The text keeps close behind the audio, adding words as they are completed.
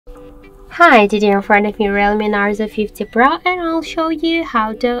Hi, today in front of me REALME Narzo 50 Pro, and I'll show you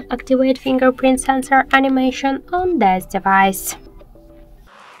how to activate fingerprint sensor animation on this device.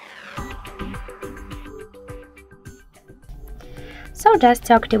 So just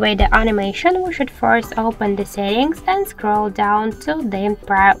to activate the animation, we should first open the settings and scroll down to the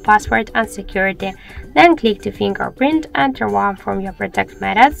password and security. Then click to fingerprint, enter one from your protect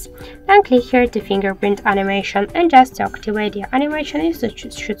methods. Then click here to fingerprint animation, and just to activate the animation, you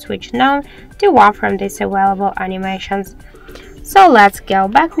should switch now to one from these available animations. So let's go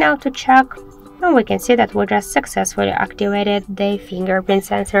back now to check. And we can see that we just successfully activated the fingerprint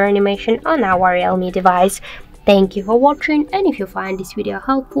sensor animation on our REALME device. Thank you for watching, and if you find this video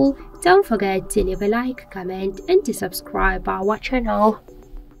helpful, don't forget to leave a like, comment and to subscribe our channel.